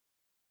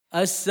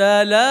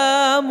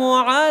السلام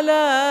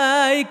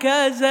عليك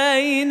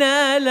زين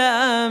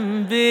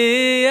الأنبياء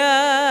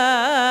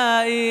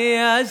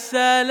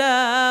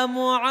السلام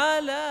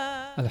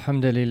عليك.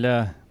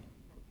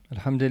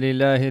 الحمد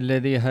لله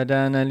الذي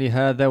هدانا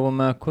لهذا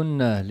وما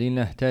كنا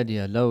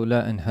لنهتدي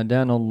لولا أن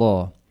هدانا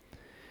الله.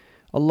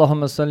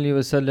 اللهم صل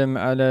وسلم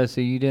على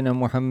سيدنا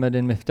محمد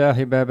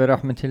مفتاح باب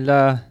رحمة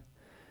الله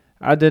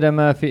عدد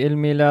ما في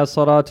علم الله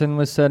صلاة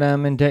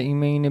والسلام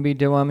دائمين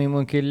بدوام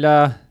ملك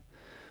الله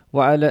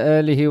وعلى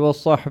آله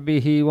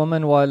وصحبه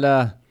ومن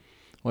والاه،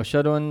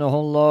 وأشهد أنه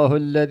الله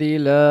الذي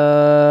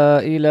لا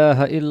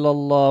إله إلا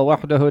الله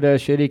وحده لا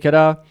شريك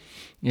له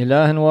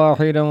إله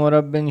واحدا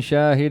ورب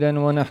شاهدا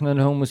ونحن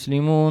له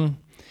مسلمون،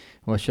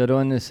 وأشهد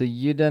أن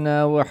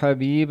سيدنا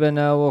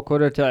وحبيبنا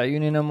وقرة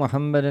أعيننا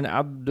محمدا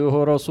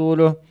عبده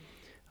رسوله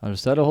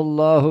أرسله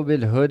الله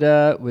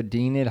بالهدى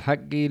والدين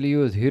الحق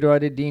ليظهره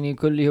على الدين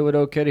كله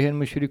ولو كره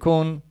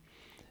المشركون.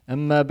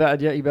 أما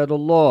بعد يا عباد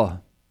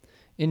الله،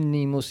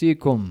 إني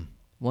موصيكم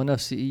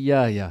ونفسي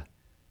إياي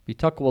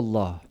بتقوى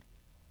الله.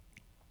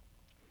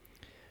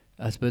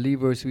 As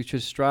believers, we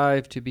should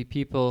strive to be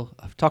people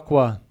of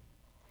taqwa,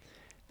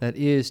 that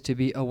is, to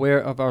be aware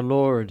of our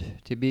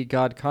Lord, to be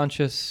God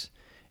conscious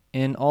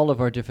in all of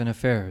our different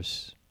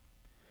affairs.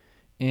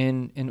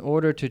 In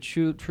order to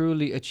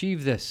truly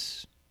achieve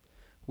this,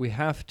 we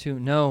have to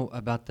know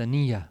about the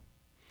niyyah.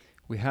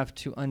 We have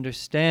to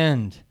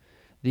understand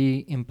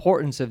the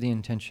importance of the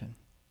intention.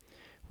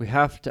 We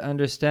have to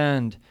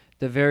understand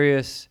the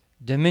various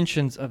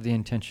dimensions of the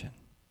intention,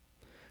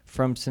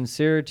 from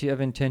sincerity of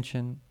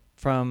intention,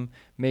 from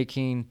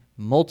making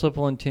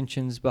multiple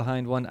intentions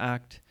behind one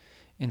act,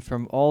 and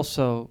from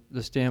also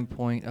the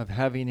standpoint of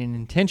having an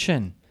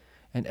intention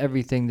in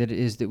everything that it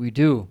is that we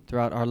do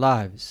throughout our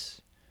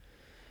lives.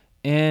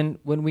 And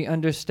when we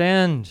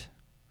understand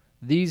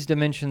these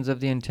dimensions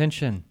of the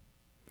intention,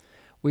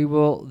 we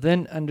will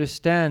then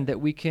understand that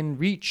we can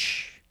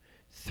reach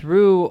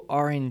through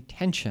our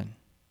intention,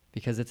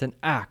 because it's an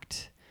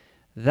act,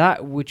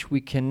 that which we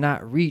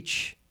cannot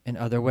reach in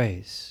other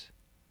ways.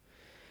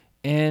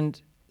 And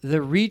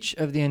the reach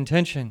of the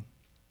intention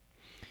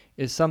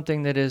is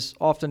something that is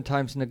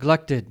oftentimes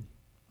neglected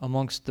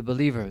amongst the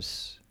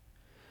believers.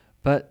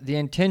 But the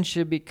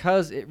intention,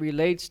 because it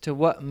relates to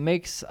what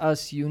makes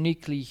us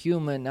uniquely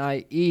human,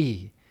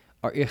 i.e.,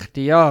 our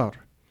ikhtiyar,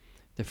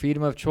 the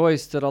freedom of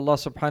choice that Allah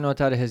subhanahu wa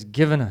ta'ala has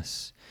given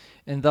us,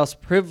 and thus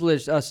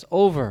privileged us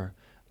over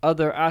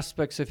other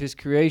aspects of His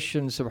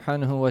creation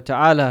subhanahu wa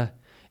ta'ala,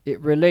 it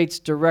relates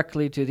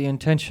directly to the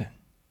intention.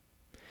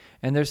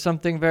 And there's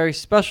something very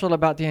special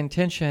about the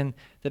intention,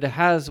 that it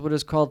has what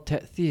is called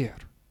ta'thir.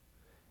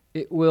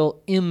 It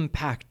will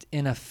impact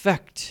and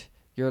affect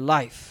your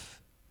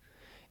life.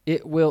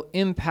 It will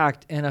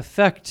impact and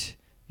affect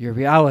your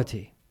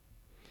reality.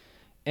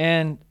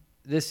 And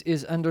this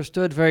is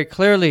understood very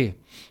clearly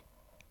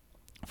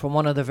from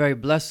one of the very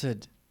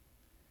blessed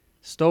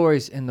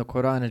stories in the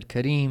Quran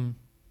al-Kareem,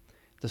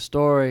 the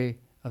story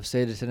of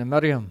Sayyidatina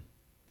Maryam,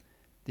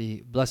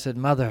 the blessed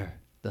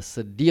mother, the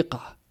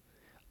Siddiqah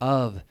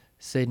of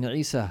Sayyidina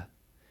Isa.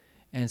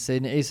 And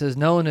Sayyidina Isa is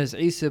known as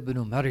Isa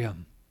ibn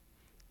Maryam.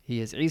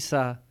 He is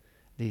Isa,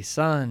 the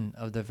son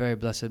of the very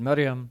blessed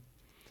Maryam.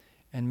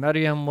 And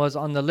Maryam was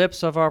on the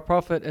lips of our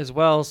Prophet as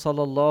well,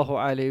 sallallahu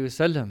alayhi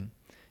wasallam,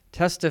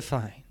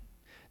 testifying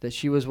that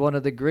she was one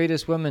of the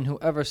greatest women who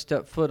ever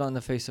stepped foot on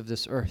the face of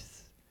this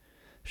earth.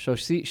 So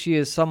she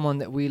is someone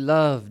that we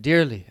love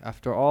dearly.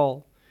 After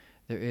all,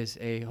 there is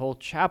a whole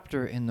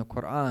chapter in the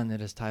Quran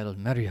that is titled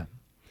Maryam.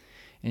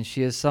 And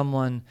she is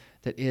someone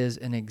that is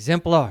an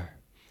exemplar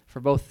for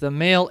both the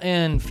male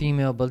and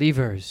female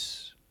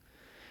believers.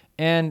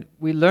 And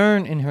we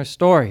learn in her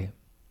story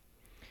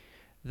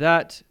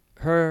that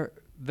her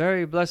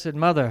very blessed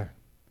mother,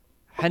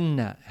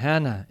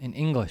 Hannah in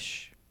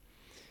English,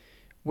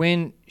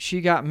 when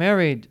she got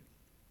married,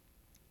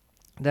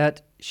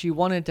 that she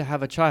wanted to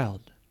have a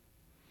child.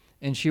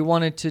 And she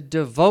wanted to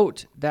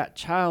devote that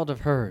child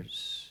of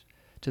hers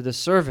to the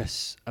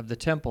service of the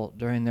temple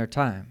during their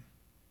time.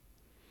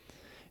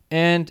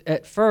 And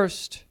at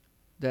first,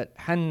 that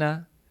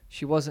Hannah,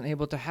 she wasn't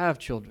able to have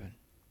children.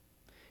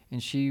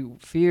 And she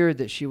feared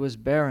that she was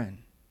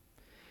barren.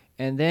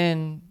 And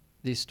then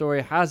the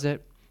story has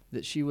it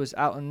that she was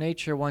out in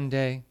nature one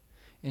day,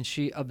 and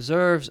she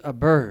observes a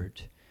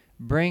bird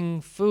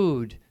bring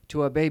food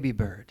to a baby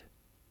bird.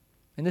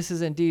 And this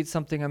is indeed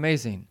something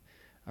amazing.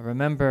 I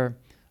remember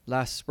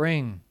last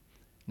spring,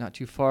 not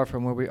too far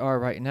from where we are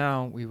right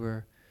now, we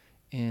were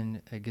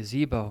in a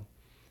gazebo,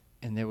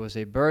 and there was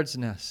a bird's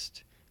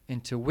nest.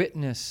 And to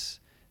witness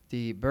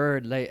the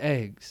bird lay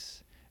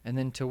eggs, and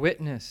then to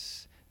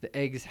witness the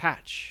eggs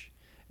hatch,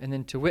 and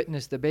then to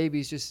witness the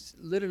babies just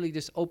literally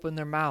just open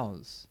their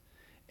mouths,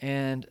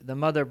 and the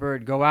mother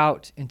bird go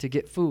out and to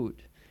get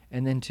food,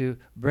 and then to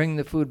bring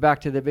the food back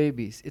to the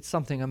babies. It's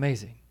something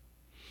amazing.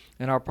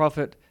 And our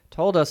Prophet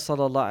told us,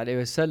 sallallahu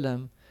alaihi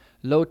wasallam,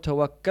 "Lo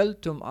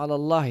tawakkaltum ala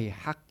Allahi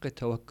haqqa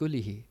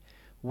tawakkulihi."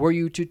 Were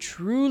you to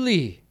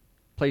truly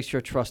place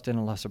your trust in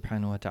Allah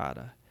subhanahu wa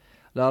ta'ala,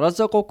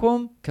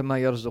 لَرَزَقُكُمْ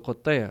كَمَا يَرْزُقُ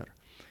الطَّيْرَ.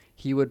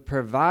 He would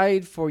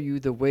provide for you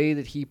the way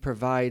that He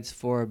provides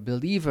for a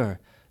believer.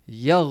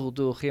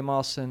 يَغْدُو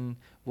خِمَاسًا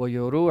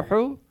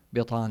وَيُرُوحُ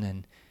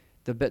بِطَانًا.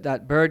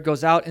 That bird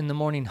goes out in the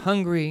morning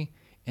hungry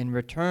and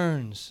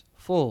returns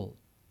full.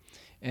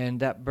 And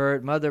that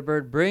bird, mother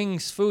bird,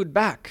 brings food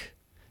back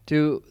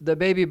to the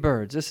baby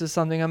birds. This is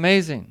something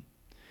amazing.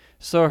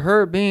 So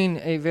her being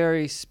a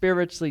very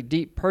spiritually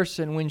deep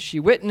person, when she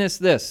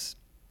witnessed this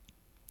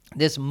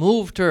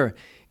moved her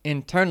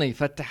internally.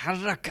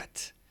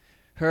 فَتَحَرَّكَتْ.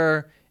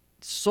 Her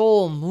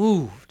soul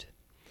moved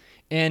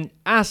and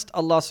asked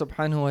Allah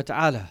subhanahu wa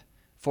ta'ala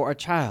for a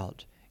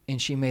child.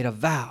 And she made a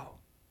vow.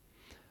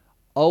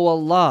 O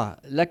Allah,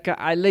 لَكَ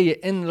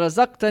عَلَيَّ إِن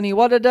رَزَقْتَنِي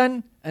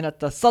وَلَدًا أَنْ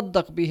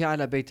أَتَصَدَّقْ بِهِ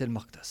عَلَى بَيْتِ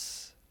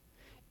الْمَقْدَسِ.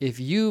 If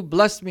you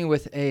bless me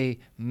with a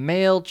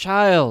male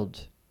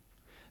child,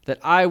 that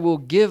I will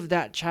give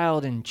that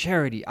child in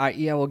charity,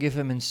 i.e. I will give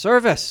him in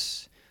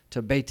service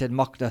to Bayt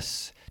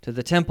al-Maqdas, to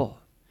the temple.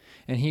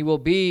 And he will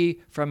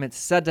be from its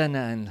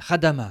sadana and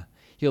khadama.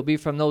 He'll be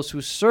from those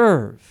who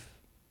serve.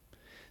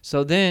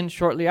 So then,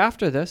 shortly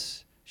after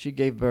this, she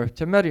gave birth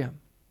to Maryam.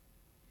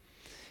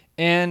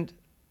 And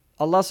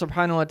Allah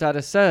subhanahu wa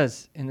ta'ala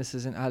says, and this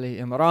is in Ali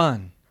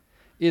Imran,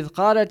 إِذْ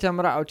قَالَتْ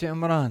امْرَأَةُ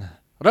إِمْرَانَ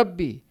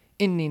رَبِّي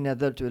إِنِّي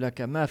نَذَرْتُ لَكَ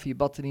مَا فِي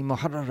بَطْنِي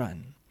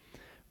مُحَرَّرًا.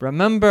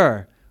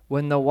 Remember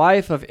when the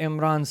wife of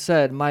Imran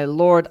said, my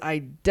Lord, I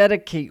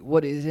dedicate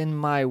what is in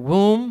my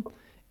womb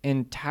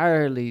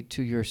entirely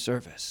to your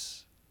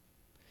service.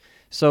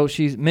 So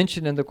she's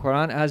mentioned in the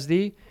Quran as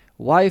the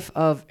wife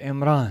of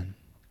Imran.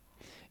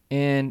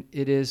 And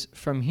it is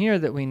from here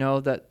that we know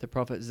that the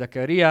Prophet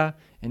Zakaria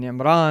and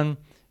Imran,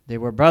 they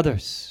were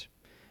brothers.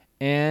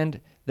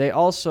 And they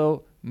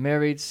also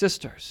married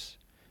sisters.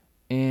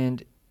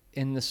 And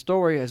in the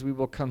story, as we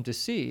will come to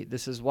see,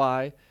 this is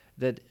why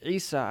that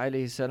Isa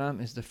alayhi salam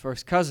is the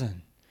first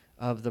cousin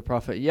of the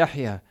Prophet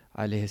Yahya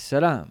alayhi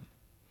salam.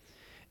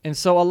 And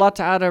so Allah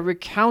Ta'ala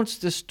recounts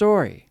the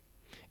story.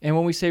 And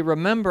when we say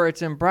remember,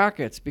 it's in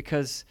brackets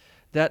because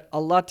that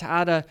Allah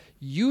Ta'ala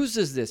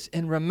uses this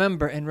and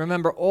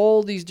remember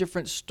all these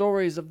different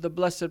stories of the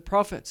blessed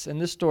prophets. In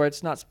this story,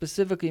 it's not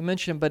specifically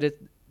mentioned, but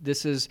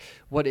this is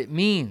what it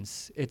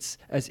means. It's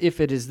as if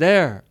it is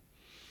there.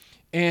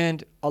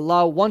 And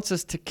Allah wants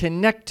us to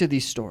connect to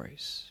these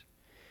stories.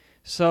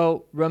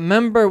 So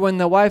remember when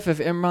the wife of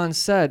Imran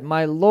said,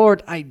 my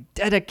Lord, I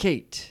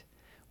dedicate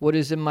what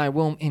is in my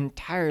womb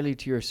entirely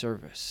to your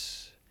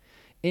service.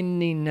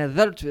 Inni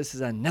nadhartu, this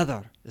is a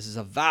nadhar, this is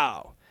a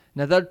vow.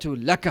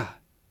 Nadhartu laka,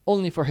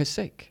 only for His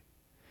sake.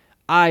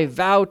 I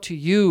vow to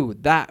you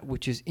that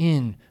which is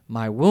in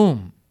my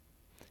womb.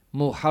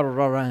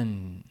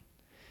 Muharraran.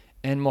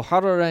 And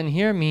muharraran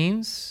here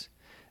means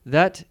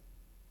that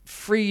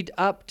freed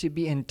up to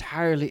be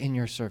entirely in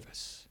your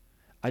service.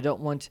 I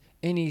don't want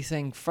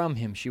anything from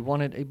him. She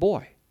wanted a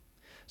boy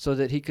so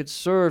that he could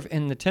serve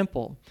in the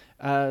temple,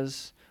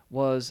 as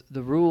was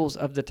the rules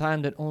of the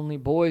time that only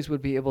boys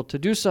would be able to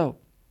do so.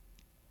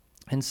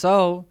 And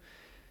so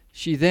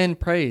she then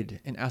prayed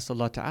and asked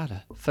Allah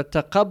Ta'ala,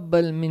 فَتَقَبَّلْ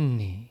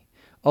مِنِّي,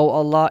 O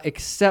Allah,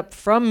 accept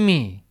from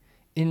me,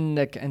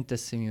 إِنَّكَ أَنْتَ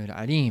السَّمِيعُ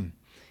الْعَلِيمُ,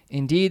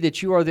 indeed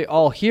that you are the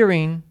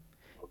all-hearing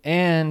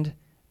and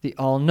the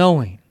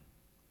all-knowing.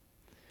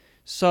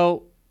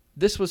 So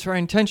this was her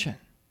intention.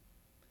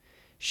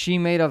 She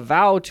made a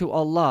vow to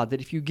Allah that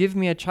if you give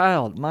me a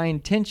child, my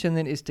intention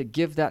then is to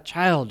give that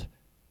child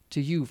to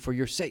you for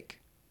your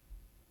sake.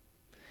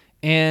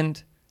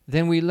 And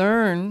then we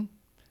learn,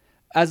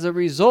 as a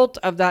result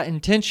of that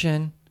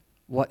intention,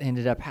 what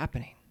ended up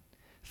happening.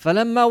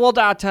 فَلَمَّا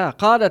وَضَعْتَهَا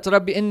قَالَتْ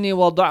رَبِّ إِنِّي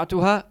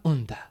وَضَعْتُهَا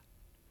أُنْثَى.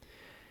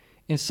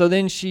 And so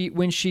then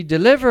when she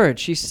delivered,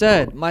 she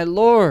said, my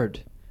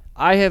Lord,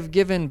 I have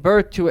given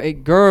birth to a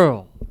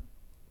girl.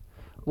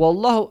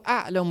 وَاللَّهُ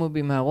أَعْلَمُ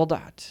بِمَا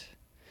وَضَعْتَ.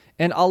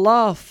 And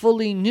Allah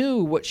fully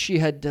knew what she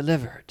had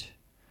delivered.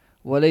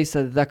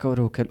 وَلَيْسَ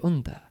الذَّكَرُ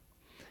كَالْأُنْثَى.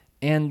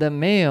 And the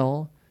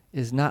male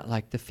is not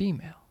like the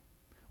female.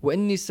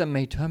 وَإِنِّي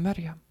سَمَّيْتُهَا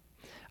مَرْيَمَ.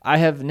 I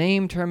have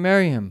named her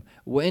Maryam.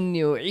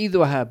 وَإِنِّي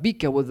أُعِيذُهَا بِكَ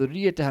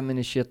وَذُرِّيَّتَهَا مِنَ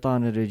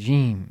الشَّيْطَانِ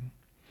الرَّجِيمِ.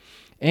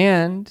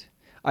 And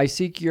I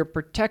seek your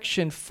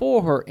protection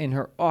for her and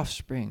her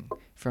offspring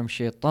from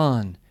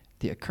Shaitan,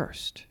 the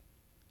accursed.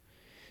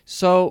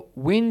 So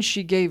when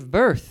she gave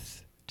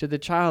birth to the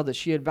child that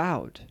she had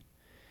vowed,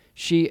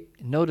 she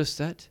noticed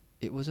that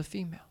it was a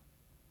female.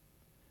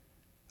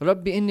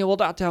 رَبِّ إِنِّي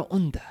وَضَعْتَهَا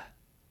أُنْثَى.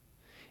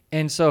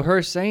 And so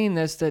her saying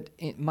this, that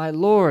my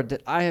Lord,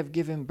 that I have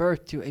given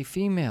birth to a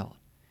female,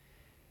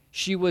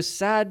 she was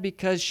sad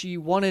because she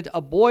wanted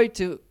a boy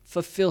to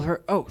fulfill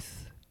her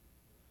oath.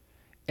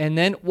 And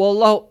then,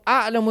 وَاللَّهُ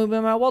أَعْلَمُ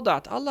بِمَا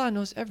وَضَعْتَ. Allah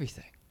knows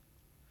everything.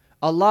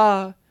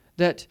 Allah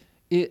that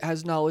it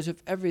has knowledge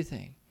of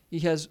everything. He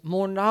has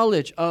more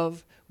knowledge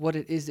of what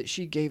it is that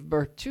she gave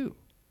birth to.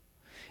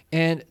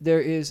 And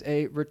there is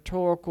a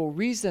rhetorical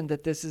reason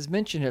that this is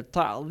mentioned here.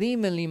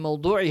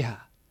 تَعْظِيمًا لِمَوْضُوعِهَا.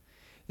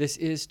 This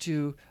is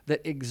to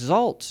that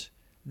exalt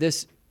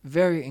this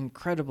very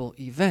incredible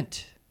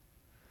event.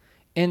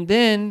 And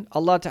then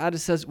Allah Ta'ala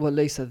says,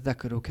 وَلَيْسَ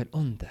الذَّكَرُ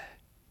كَالْأُنْثَى.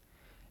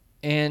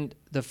 And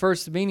the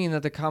first meaning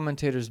that the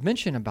commentators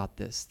mention about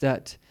this,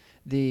 that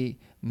the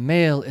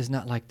male is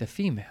not like the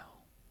female,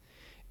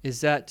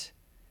 is that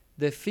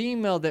the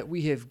female that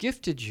we have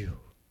gifted you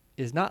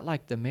is not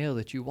like the male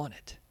that you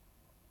wanted.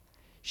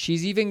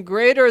 She's even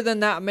greater than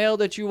that male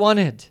that you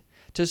wanted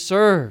to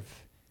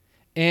serve.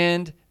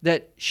 And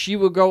that she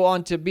will go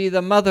on to be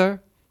the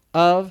mother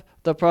of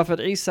the Prophet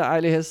Isa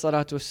alayhi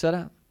salatu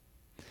wasalam.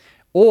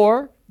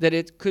 Or that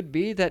it could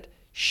be that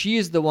she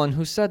is the one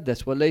who said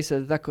this,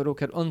 وَلَيْسَ الذَّكَرُ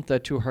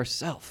كَالْأُنْثَى, to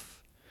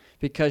herself,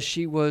 because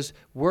she was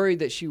worried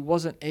that she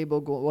wasn't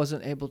able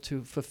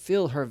to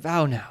fulfill her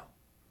vow now.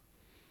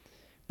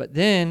 But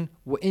then,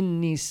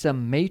 وَإِنِّي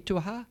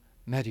سَمَّيْتُهَا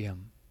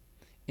Maryam.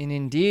 And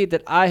indeed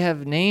that I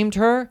have named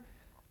her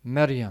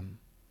Maryam,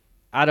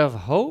 out of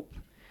hope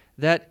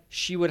that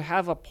she would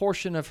have a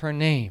portion of her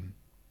name.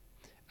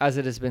 As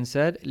it has been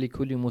said,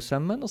 لِكُلِّ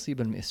مُسَمَّى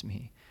نَصِيبًا مِنْ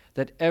اسْمِهِ,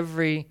 that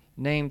every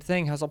named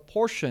thing has a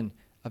portion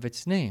of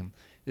its name.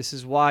 This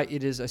is why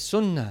it is a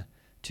sunnah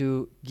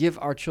to give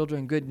our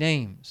children good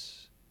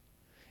names.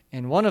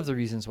 And one of the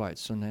reasons why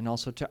it's sunnah, and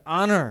also to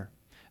honor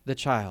the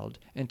child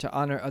and to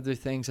honor other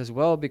things as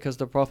well, because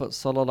the Prophet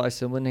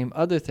ﷺ would name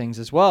other things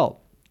as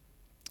well.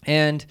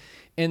 And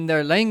in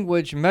their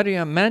language,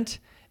 Maryam meant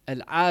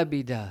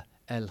al-abida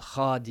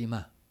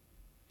al-khadima,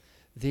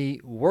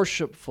 the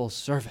worshipful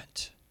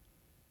servant.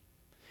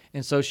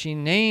 And so she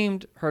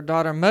named her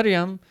daughter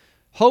Maryam,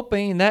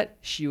 hoping that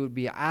she would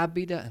be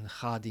abida and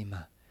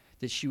khadima,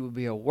 that she would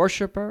be a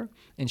worshipper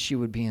and she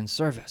would be in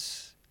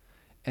service.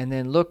 And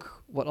then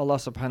look what Allah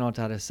subhanahu wa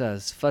ta'ala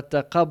says,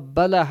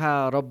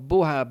 فَتَقَبَّلَهَا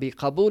رَبُّهَا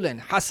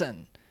بِقَبُولٍ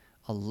حَسَنٍ.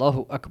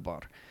 Allahu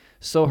Akbar.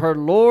 So her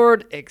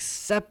Lord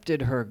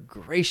accepted her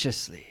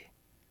graciously.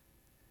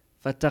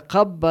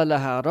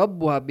 فَتَقَبَّلَهَا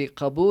رَبُّهَا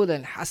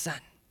بِقَبُولٍ حَسَنٍ.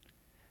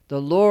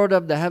 The Lord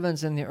of the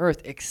heavens and the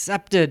earth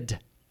accepted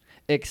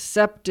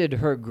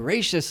her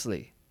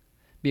graciously.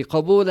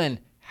 بِقَبُولٍ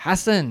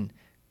حَسَنٍ,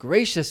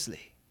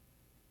 graciously.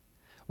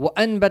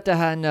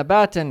 وَأَنْبَتَهَا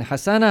نَبَاتًا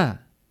حَسَنًا,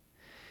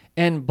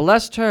 and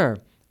blessed her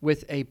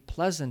with a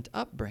pleasant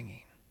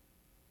upbringing.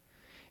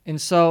 And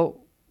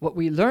so what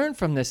we learn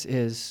from this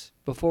is,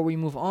 before we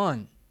move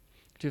on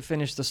to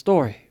finish the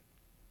story,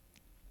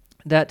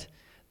 that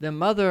the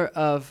mother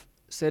of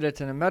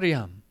Sayyidatuna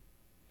Maryam,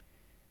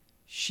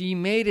 she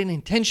made an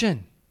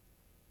intention.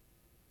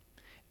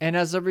 And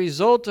as a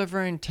result of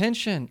her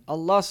intention,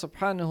 Allah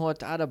subhanahu wa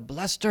ta'ala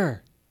blessed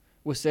her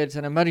with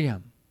Sayyidatuna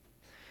Maryam.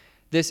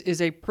 This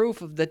is a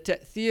proof of the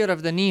ta'thir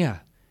of the niyyah,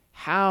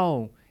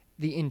 how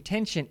the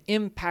intention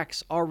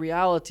impacts our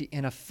reality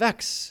and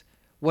affects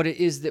what it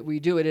is that we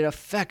do. It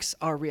affects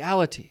our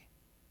reality.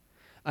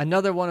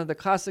 Another one of the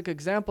classic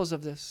examples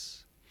of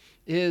this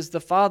is the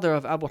father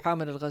of Abu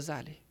Hamid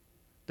al-Ghazali,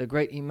 the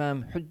great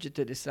Imam Hujjat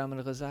al-Islam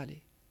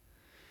al-Ghazali.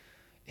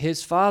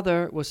 His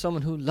father was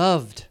someone who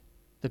loved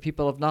the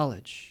people of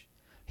knowledge.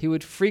 He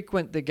would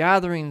frequent the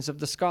gatherings of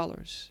the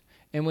scholars.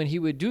 And when he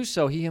would do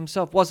so, he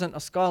himself wasn't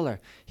a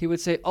scholar. He would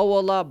say, "Oh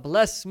Allah,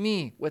 bless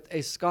me with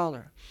a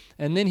scholar."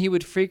 And then he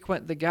would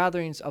frequent the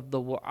gatherings of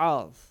the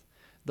wa'adh,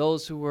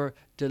 those who were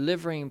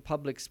delivering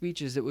public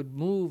speeches that would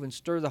move and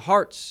stir the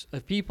hearts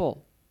of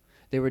people.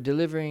 They were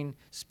delivering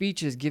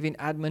speeches, giving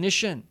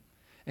admonition.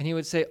 And he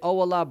would say, "Oh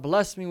Allah,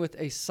 bless me with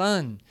a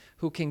son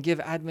who can give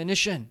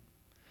admonition."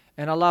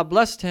 And Allah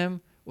blessed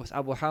him with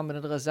Abu Hamid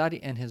al-Ghazali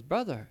and his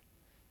brother,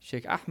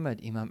 Sheikh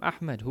Ahmed, Imam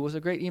Ahmed, who was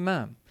a great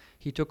Imam.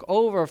 He took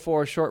over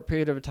for a short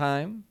period of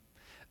time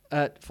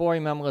for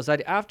Imam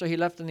al-Ghazali after he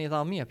left the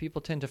Nizamiyah.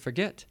 People tend to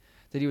forget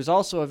that he was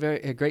also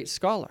a great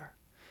scholar.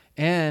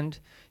 And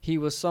he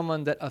was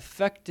someone that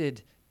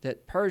affected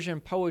that Persian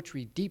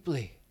poetry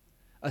deeply,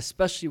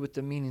 especially with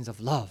the meanings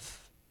of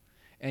love.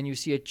 And you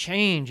see a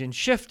change and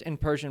shift in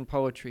Persian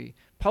poetry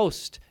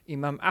post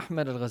Imam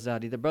Ahmed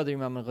al-Ghazali, the brother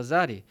Imam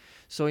al-Ghazali.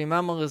 So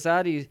Imam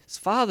al-Ghazali's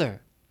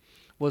father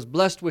was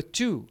blessed with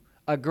two,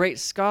 a great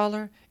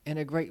scholar and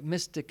a great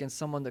mystic, and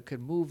someone that could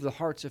move the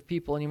hearts of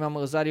people. And Imam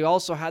al-Ghazali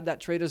also had that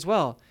trait as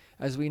well,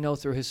 as we know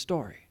through his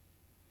story.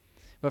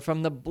 But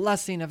from the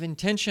blessing of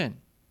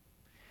intention,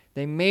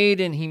 he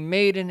made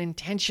an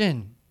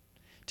intention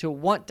to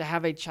want to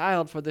have a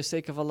child for the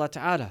sake of Allah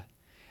Ta'ala.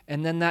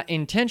 And then that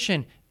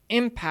intention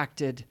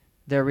impacted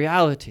their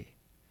reality.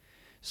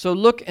 So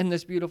look in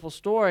this beautiful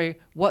story,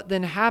 what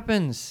then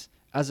happens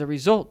as a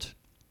result.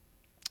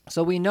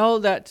 So we know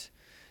that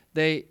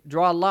they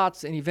draw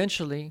lots, and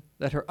eventually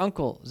that her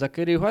uncle,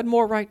 Zakaria, who had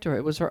more right to her,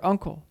 it was her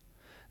uncle,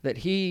 that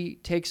he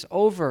takes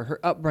over her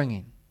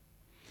upbringing.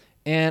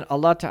 And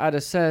Allah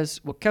Ta'ala says,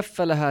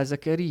 وَكَفَّلَهَا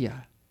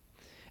زَكَرِيَّا,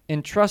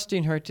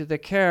 entrusting her to the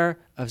care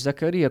of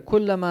Zakaria.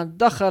 كُلَّمَا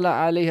دَخَلَ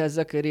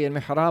عَلَيْهَا زَكَرِيَّا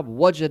الْمِحْرَابِ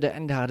وَجَدَ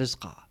عِنْدَهَا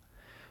رِزْقًا.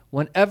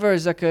 Whenever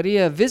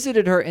Zakaria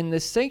visited her in the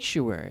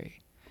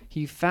sanctuary,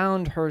 he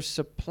found her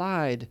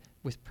supplied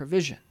with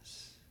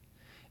provisions.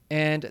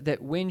 And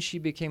that when she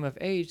became of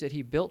age, that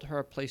he built her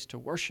a place to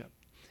worship.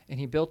 And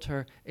he built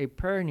her a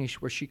prayer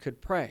niche where she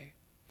could pray.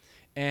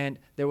 And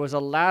there was a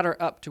ladder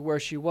up to where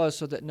she was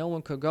so that no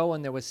one could go,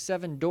 and there was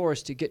 7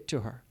 doors to get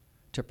to her,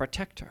 to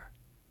protect her,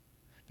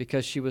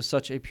 because she was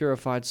such a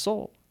purified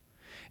soul.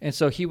 And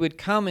so he would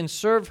come and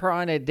serve her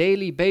on a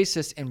daily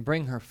basis and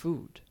bring her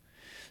food.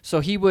 So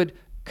he would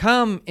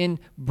come and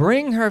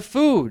bring her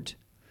food.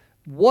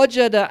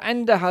 وَجَدَ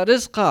عِنْدَهَا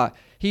رِزْقًا.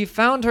 He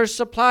found her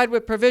supplied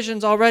with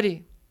provisions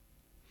already.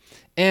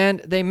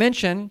 And they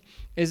mention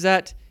is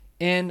that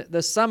in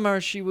the summer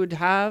she would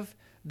have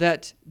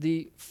that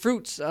the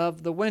fruits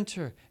of the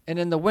winter, and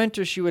in the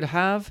winter she would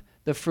have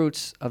the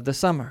fruits of the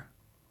summer.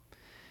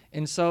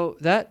 And so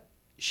that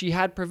she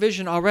had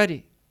provision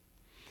already.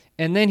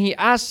 And then he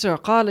asked her,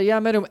 قال يا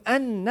مريم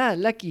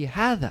أنى لك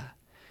هذا.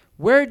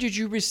 Where did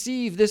you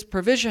receive this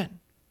provision?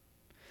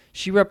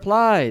 She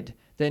replied,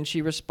 then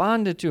she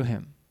responded to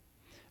him,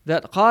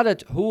 that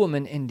قالت هو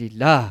من عند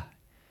الله.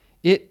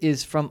 It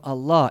is from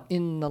Allah.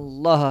 إِنَّ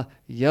اللَّهَ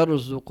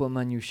يَرْزُقُ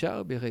مَنْ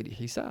يُشَاءُ بِغَيْرِ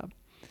حِسَابٍ.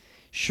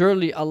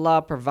 Surely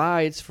Allah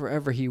provides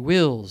forever He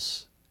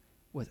wills,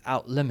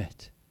 without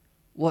limit.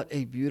 What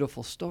a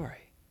beautiful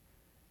story.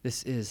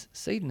 This is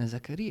Sayyidina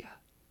Zakaria.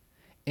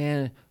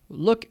 And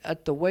look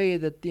at the way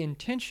that the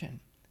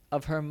intention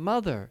of her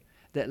mother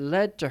that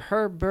led to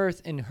her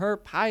birth and her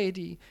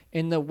piety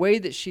in the way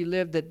that she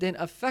lived that then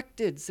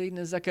affected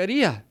Sayyidina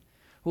Zakaria,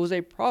 who was a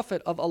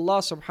prophet of Allah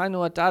subhanahu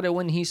wa ta'ala,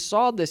 when he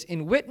saw this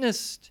and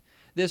witnessed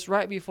this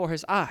right before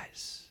his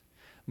eyes.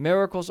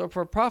 Miracles are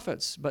for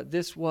prophets, but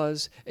this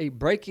was a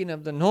breaking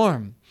of the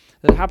norm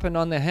that happened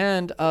on the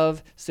hand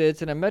of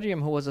Sayyidina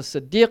Maryam, who was a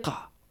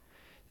Siddiqah.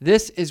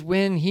 This is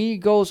when he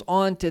goes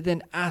on to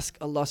then ask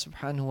Allah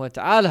subhanahu wa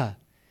ta'ala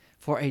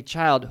for a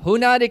child.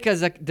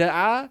 هُنَالِكَ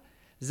دَعَا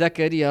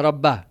Zakaria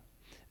Rabbah.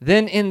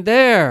 Then in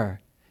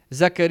there,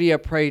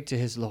 Zakaria prayed to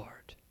his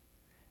Lord.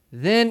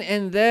 Then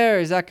in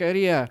there,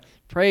 Zakaria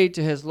prayed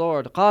to his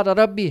Lord. قَالَ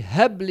رَبِّي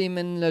هَبْ لِي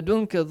مِن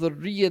لَدُنْكَ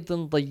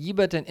ذُرِّيَّةً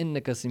طَيِّبَةً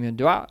إِنَّكَ سَمِيعُ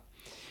الدُّعَاءِ.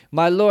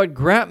 My Lord,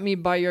 grant me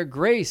by your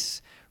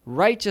grace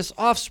righteous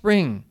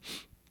offspring.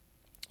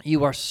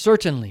 You are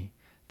certainly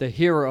the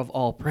hearer of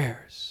all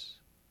prayers.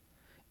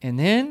 And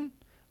then,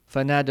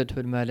 فَنَادَتْهُ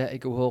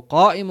الْمَلَائِكَةُ وَهُوَ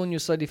قَائِمٌ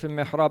يُصَلِّي فِي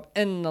الْمِحْرَابِ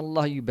أَنَّ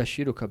اللَّهَ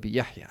يُبَشِّرُكَ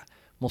بِيَحْيَى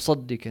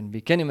مُصَدِّقًا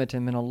بِكَلِمَةٍ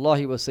مِّنَ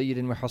اللَّهِ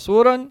وَسَيِّدٍ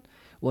وَحَصُورًا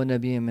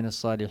وَنَبِيًّا مِّنَ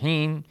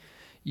الصَّالِحِينَ.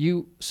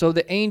 So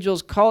the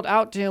angels called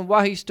out to him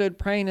while he stood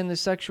praying in the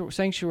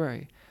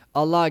sanctuary.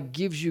 Allah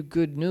gives you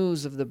good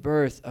news of the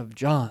birth of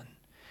John,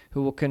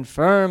 who will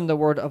confirm the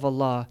word of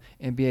Allah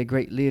and be a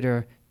great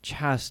leader,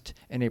 chaste,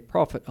 and a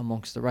prophet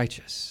amongst the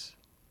righteous.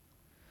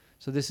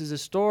 So this is a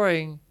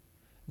story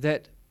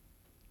that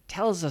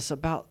tells us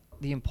about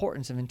the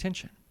importance of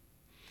intention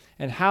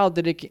and how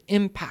that it can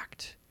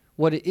impact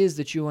what it is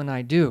that you and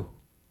I do.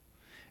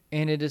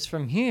 And it is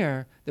from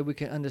here that we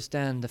can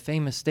understand the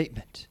famous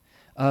statement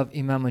of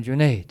Imam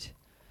Junaid.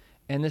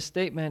 And this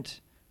statement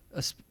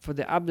for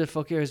the Abd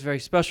al-Faqir is very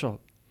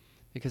special,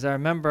 because I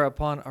remember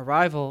upon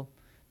arrival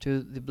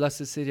to the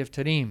blessed city of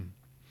Tarim,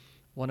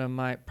 one of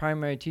my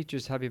primary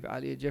teachers, Habib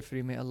Ali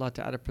Jafri, may Allah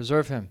Ta'ala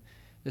preserve him.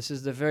 This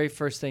is the very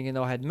first thing,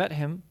 I had met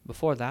him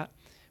before that,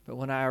 but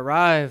when I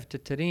arrived to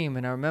Tarim,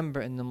 and I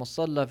remember in the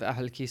Musalla of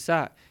Ahl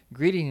Kisa,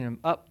 greeting him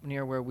up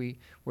near where we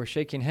were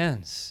shaking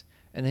hands,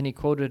 and then he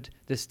quoted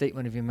this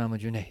statement of Imam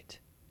Junaid.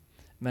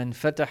 Man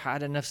fataha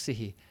ala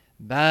nafsihi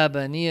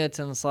baba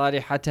niyatan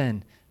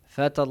salihatan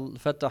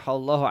fataha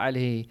Allahu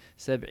alayhi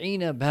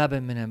sab'ina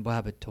baban min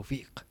abwab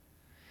at-tawfiq.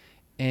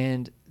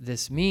 And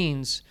this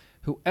means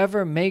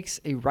whoever makes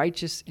a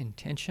righteous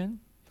intention,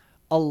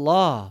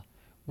 Allah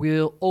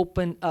will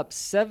open up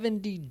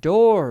 70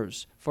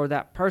 doors for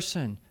that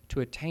person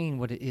to attain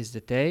what it is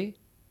that they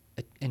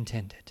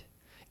intended.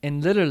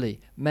 And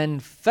literally, man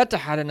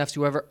fataha ala nafsi,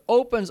 whoever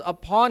opens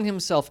upon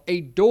himself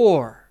a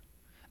door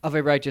of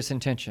a righteous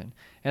intention.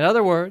 In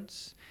other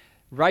words,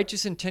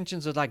 righteous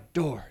intentions are like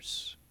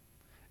doors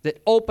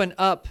that open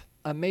up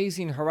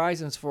amazing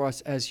horizons for us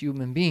as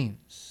human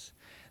beings.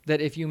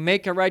 That if you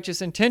make a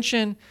righteous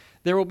intention,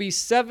 there will be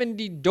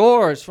 70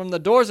 doors from the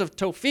doors of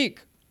tawfiq.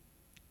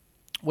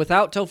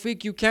 Without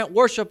tawfiq, you can't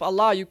worship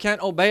Allah, you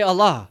can't obey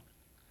Allah.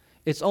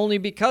 It's only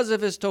because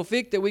of His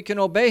tawfiq that we can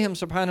obey Him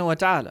subhanahu wa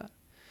ta'ala.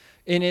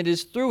 And it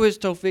is through His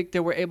tawfiq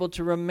that we're able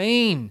to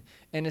remain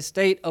in a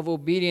state of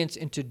obedience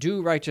and to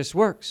do righteous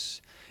works.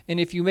 And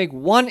if you make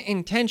one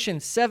intention,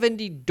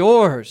 70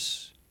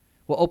 doors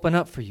will open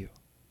up for you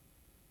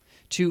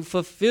to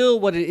fulfill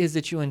what it is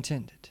that you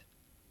intended.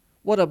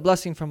 What a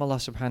blessing from Allah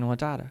subhanahu wa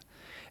ta'ala.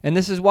 And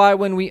this is why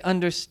when we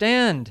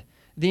understand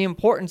the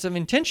importance of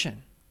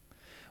intention,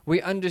 we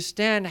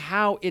understand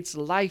how it's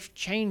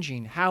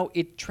life-changing, how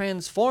it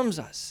transforms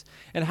us,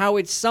 and how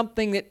it's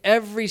something that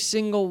every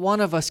single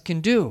one of us can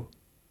do.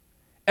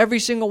 Every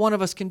single one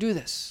of us can do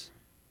this.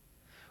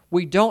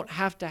 We don't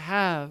have to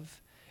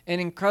have an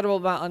incredible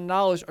amount of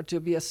knowledge or to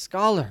be a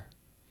scholar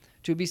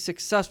to be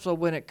successful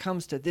when it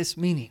comes to this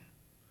meaning.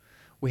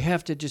 We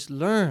have to just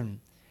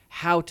learn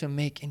how to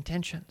make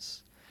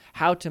intentions,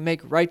 how to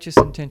make righteous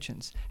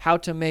intentions, how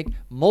to make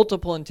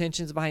multiple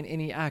intentions behind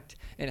any act,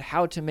 and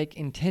how to make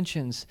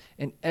intentions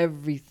in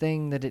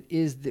everything that it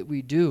is that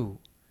we do.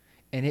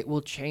 And it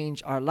will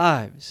change our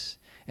lives.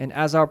 And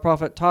as our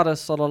Prophet taught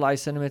us, sallallahu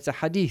alaihi wasallam, it's a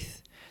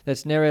hadith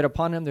that's narrated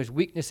upon him. There's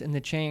weakness in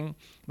the chain,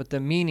 but the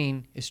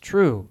meaning is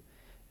true.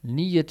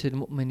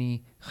 Niyyatul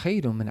mu'mini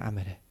khayrun min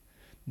amalih.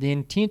 The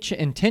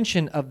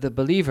intention of the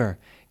believer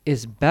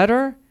is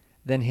better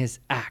than his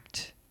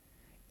act.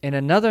 In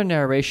another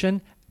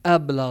narration,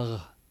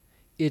 ablagh.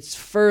 It's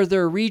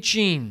further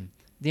reaching.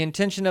 The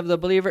intention of the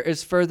believer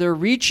is further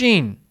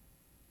reaching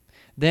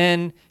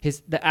than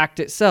the act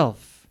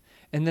itself.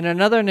 And then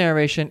another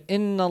narration,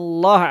 Inna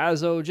Allah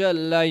azza wa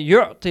jalla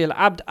yu'ti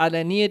al-abd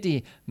ala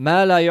niyati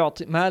ma la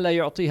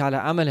yu'ti ala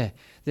amalih.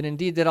 That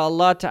indeed that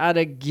Allah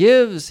Ta'ala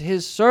gives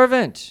His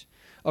servant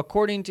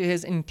according to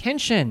his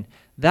intention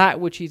that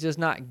which He does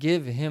not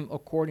give him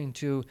according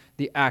to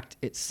the act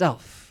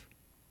itself.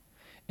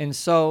 And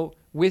so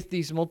with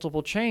these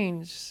multiple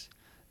chains,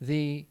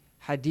 the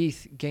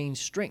hadith gains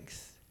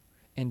strength.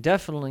 And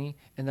definitely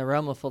in the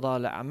realm of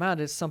fadal al-a'mal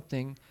is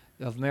something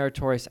of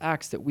meritorious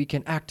acts that we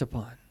can act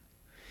upon.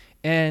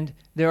 And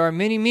there are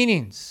many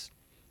meanings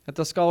that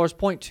the scholars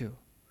point to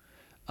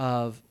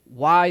of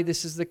why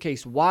this is the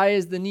case. Why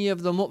is the niyyah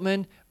of the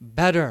mu'min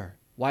better?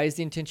 Why is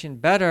the intention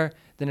better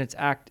than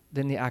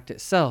the act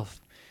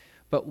itself?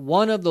 But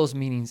one of those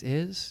meanings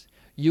is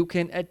you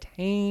can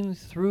attain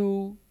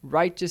through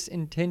righteous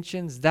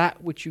intentions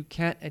that which you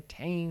can't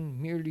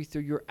attain merely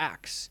through your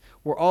acts.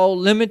 We're all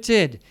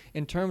limited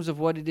in terms of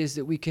what it is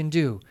that we can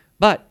do.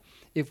 But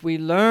if we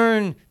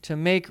learn to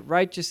make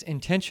righteous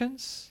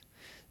intentions,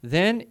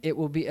 then it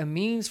will be a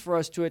means for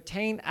us to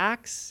attain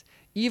acts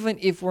even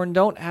if we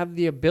don't have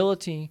the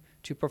ability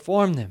to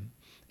perform them.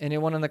 And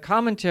in one of the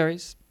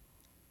commentaries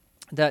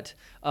that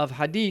of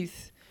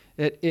hadith,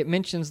 it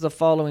mentions the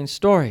following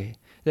story,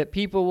 that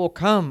people will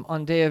come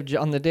on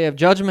the day of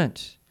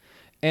judgment,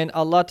 and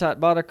Allah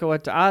Tabaraka wa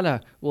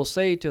Ta'ala will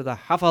say to the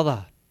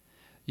hafadha,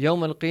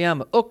 Yawm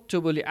al-Qiyamah,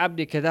 Uktubu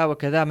li-abdi kada wa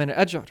kada min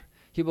ajr.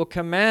 He will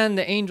command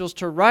the angels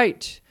to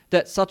write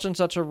that such and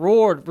such a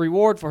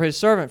reward for his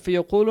servant.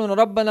 فَيَقُولُونَ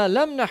رَبَّنَا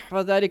لَمْ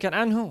نَحْفَ ذَلِكَ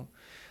عَنْهُ.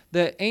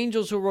 The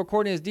angels who were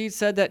recording his deeds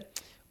said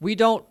that we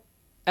don't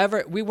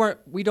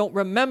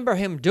remember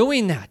him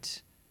doing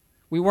that.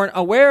 We weren't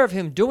aware of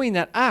him doing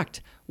that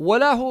act.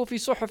 وَلَا هُوَ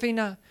فِي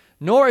صُحُفِنَا.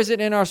 Nor is it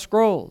in our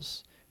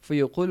scrolls.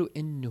 فَيَقُولُ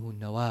إِنَّهُ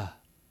نَوَاهُ.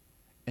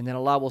 And then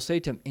Allah will say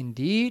to him,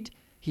 indeed,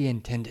 he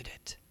intended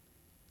it.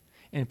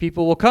 And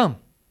people will come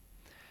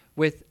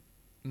with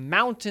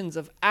mountains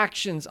of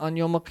actions on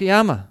Yawm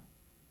al-Qiyamah.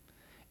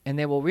 And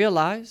they will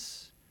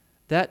realize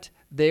that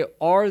they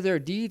are their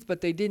deeds,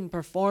 but they didn't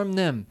perform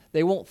them.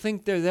 They won't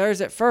think they're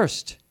theirs at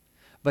first.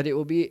 But it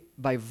will be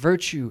by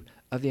virtue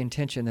of the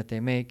intention that they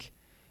make.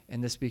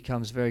 And this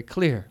becomes very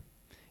clear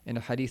in a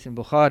hadith in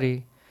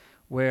Bukhari,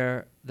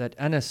 where that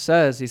Anas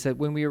says, he said,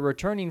 when we were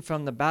returning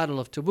from the battle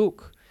of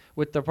Tabuk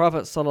with the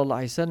Prophet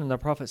ﷺ, the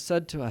Prophet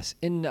said to us,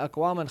 Inna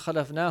aqwaman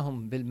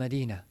khalafnahum bil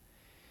Madina.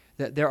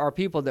 That there are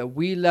people that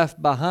we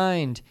left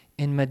behind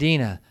in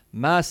Medina.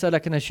 Ma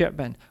salakna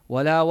shi'ban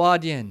wala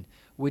wadiyan.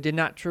 We did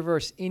not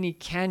traverse any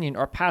canyon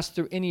or pass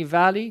through any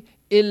valley.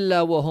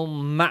 Illa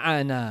wahum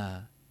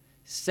ma'ana.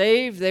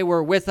 Save they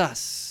were with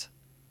us.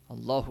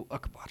 Allahu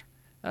Akbar.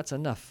 That's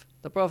enough.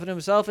 The Prophet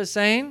himself is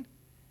saying,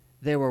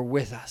 they were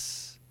with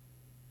us.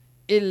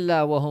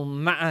 Illa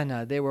wahum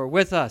ma'ana. They were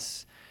with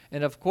us.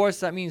 And of course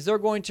that means they're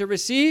going to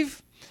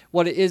receive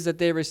what it is that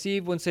they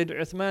received when Sayyidina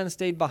Uthman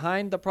stayed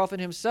behind. The Prophet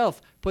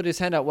himself put his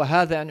hand out,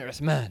 وَهَذَا an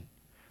Uthman.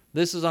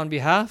 This is on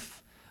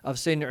behalf of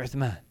Sayyidina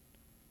Uthman.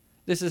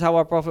 This is how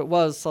our Prophet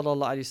was,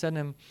 sallallahu alaihi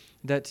wasallam,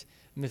 that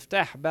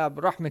miftah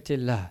bab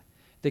rahmatillah,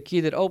 the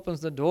key that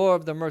opens the door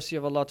of the mercy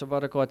of Allah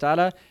tabaraka wa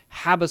ta'ala,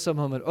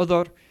 habasahum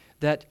al-udhr,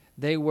 that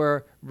they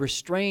were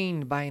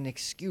restrained by an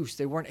excuse.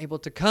 They weren't able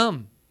to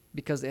come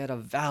because they had a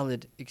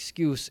valid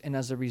excuse, and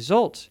as a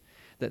result,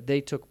 that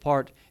they took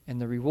part in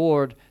the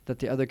reward that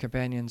the other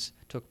companions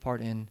took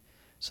part in.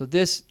 So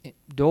this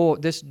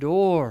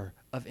door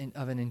of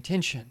an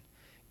intention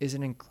is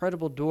an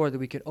incredible door that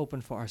we can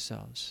open for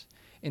ourselves.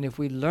 And if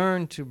we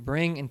learn to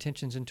bring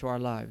intentions into our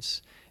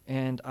lives,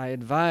 and I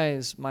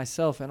advise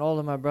myself and all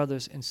of my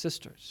brothers and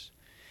sisters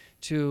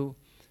to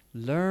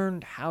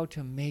learn how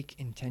to make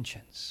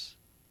intentions.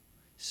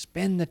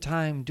 Spend the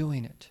time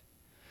doing it.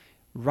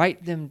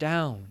 Write them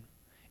down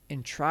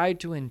and try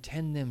to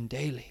intend them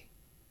daily.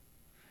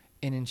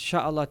 And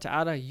insha'Allah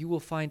ta'ala, you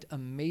will find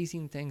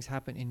amazing things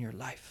happen in your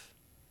life.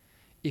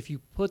 If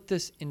you put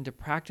this into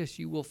practice,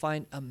 you will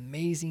find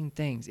amazing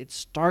things. It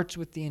starts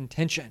with the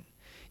intention.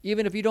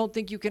 Even if you don't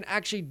think you can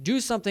actually do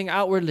something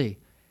outwardly,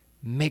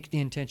 make the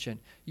intention.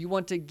 You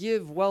want to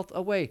give wealth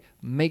away,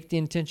 make the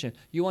intention.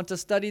 You want to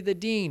study the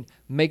deen,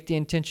 make the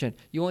intention.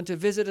 You want to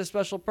visit a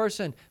special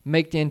person,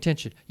 make the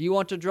intention. You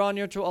want to draw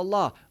near to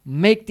Allah,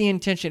 make the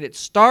intention. It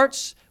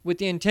starts with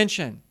the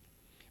intention.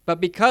 But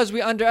because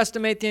we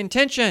underestimate the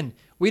intention,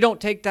 we don't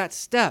take that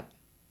step.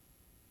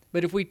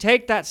 But if we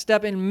take that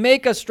step and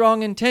make a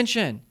strong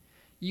intention,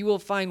 you will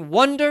find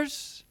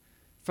wonders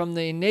from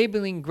the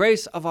enabling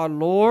grace of our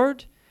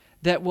Lord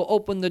that will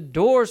open the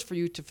doors for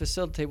you to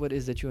facilitate what it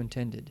is that you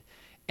intended.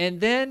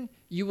 And then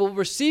you will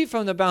receive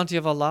from the bounty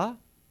of Allah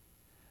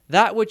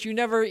that which you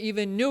never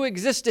even knew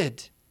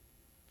existed,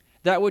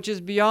 that which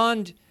is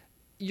beyond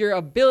your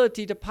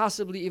ability to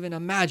possibly even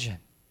imagine,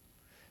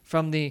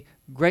 from the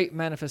great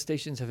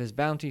manifestations of His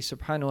bounty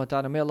subhanahu wa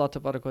ta'ala. May Allah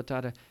tabarak wa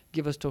ta'ala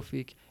give us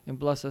tawfiq and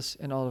bless us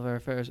in all of our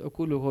affairs.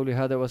 أقول قولي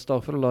هذا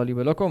وأستغفر الله لي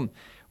ولكم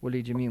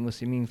ولجميع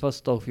المسلمين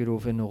فاستغفروه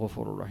فإنه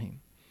غفور رحيم.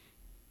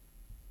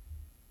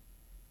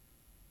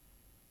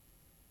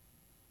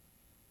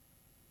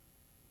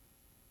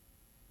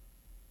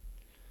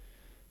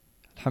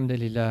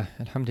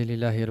 الحمد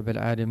لله رب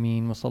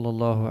العالمين وصلى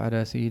الله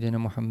على سيدنا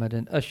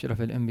محمد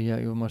أشرف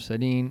الأنبياء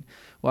والمرسلين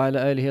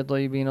وعلى آله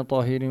الطيبين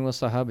الطاهرين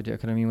والصحابة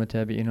الأكرمين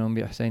والتابعين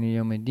بإحسان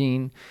يوم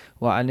الدين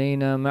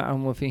وعلينا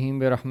معهم وفيهم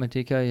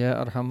برحمتك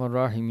يا أرحم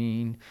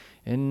الراحمين.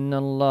 إن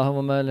الله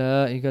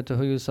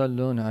وملائكته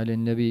يصلون على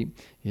النبي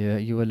يا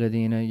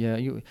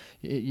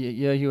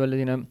أيها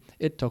الذين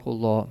اتقوا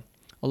الله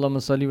اللهم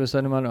صل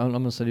وسلم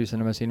على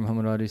سيدنا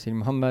محمد وعلى سيدنا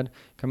محمد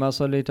كما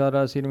صليت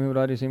على سيدنا محمد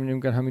وعلى سيدنا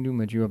محمد إنك حميد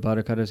مجيد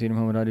وبارك على سيدنا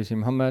محمد وعلى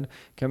سيدنا محمد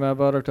كما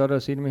باركت على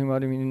سيدنا محمد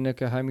وعلى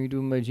إنك حميد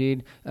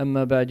مجيد.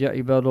 أما بعد يا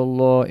عباد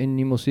الله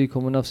إني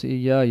موصيكم ونفسي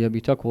إياي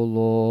بتقوى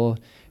الله.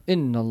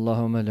 إن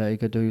الله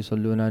وملائكته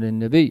يصلون على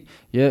النبي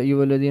يا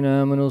أيها الذين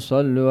آمنوا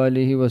صلوا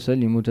عليه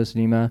وسلموا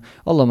تسليما.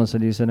 اللهم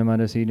صل وسلم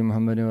على سيدنا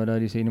محمد وعلى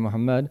آل سيدنا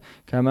محمد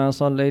كما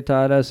صليت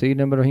على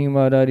سيدنا إبراهيم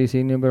وعلى آل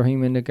سيدنا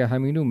إبراهيم إنك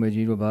حميد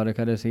مجيد وبارك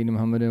على سيدنا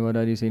محمد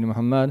وعلى آل سيدنا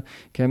محمد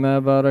كما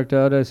باركت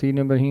على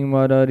سيدنا إبراهيم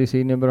وعلى آل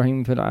سيدنا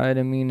إبراهيم في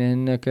العالمين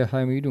إنك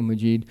حميد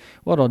مجيد.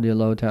 ورضي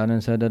الله تعالى عن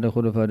سادة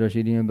الخلفاء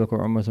الراشدين أبي بكر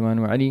وعمر وعثمان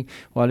وعلي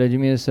وعلى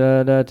جميع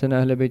السادات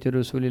أهل بيت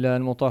رسول الله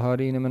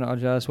المطهرين من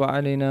الأرجاس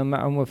وعلينا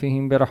معهم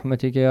وفيهم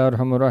برحمتك يا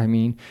أرحم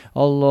الراحمين.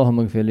 اللهم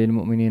اغفر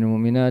للمؤمنين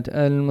والمؤمنات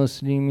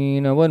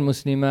المسلمين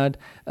والمسلمات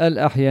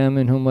الأحياء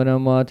منهم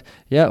والأموات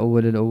يا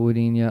أول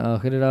الأولين يا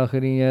آخر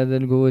الآخرين يا ذا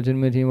القوة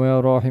المتين ويا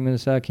راحم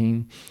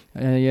الساكين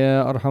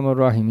يا أرحم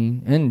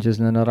الراحمين.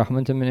 انجز لنا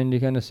رحمة من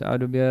عندك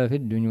نسعد بها في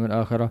الدنيا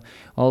والآخرة.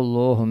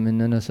 اللهم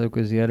إنا نسألك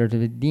زيادة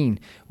في الدين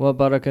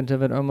وبركة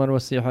في العمر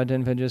وصحة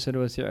في الجسد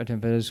وسعة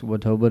في الرزق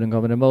وتوبة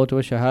قبل الموت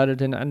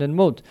وشهادة عند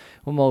الموت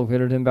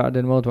ومغفرة بعد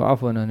الموت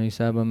وعفوا عن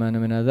حساب ما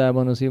من عذاب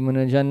ونصيب من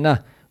الجنة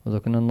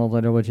وذكرنا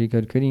النظر وجهك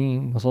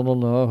الكريم. وصلى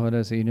الله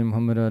على سيدنا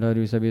محمد وعلى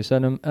آله وصحبه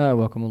وسلم.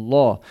 آواكم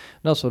الله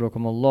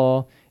نصركم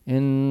الله.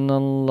 إن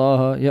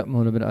الله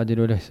يأمر بالعدل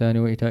والإحسان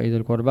وإيتاء ذي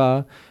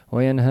القربى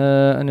وينهى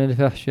عن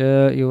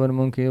الفحشاء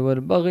والمنكر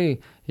والبغي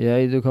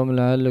يعظكم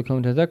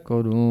لعلكم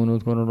تذكرون.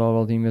 اذكروا الله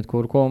العظيم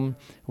يذكركم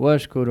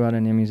واشكروا على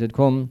نعمه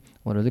يزدكم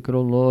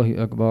ولذكر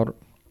الله أكبر.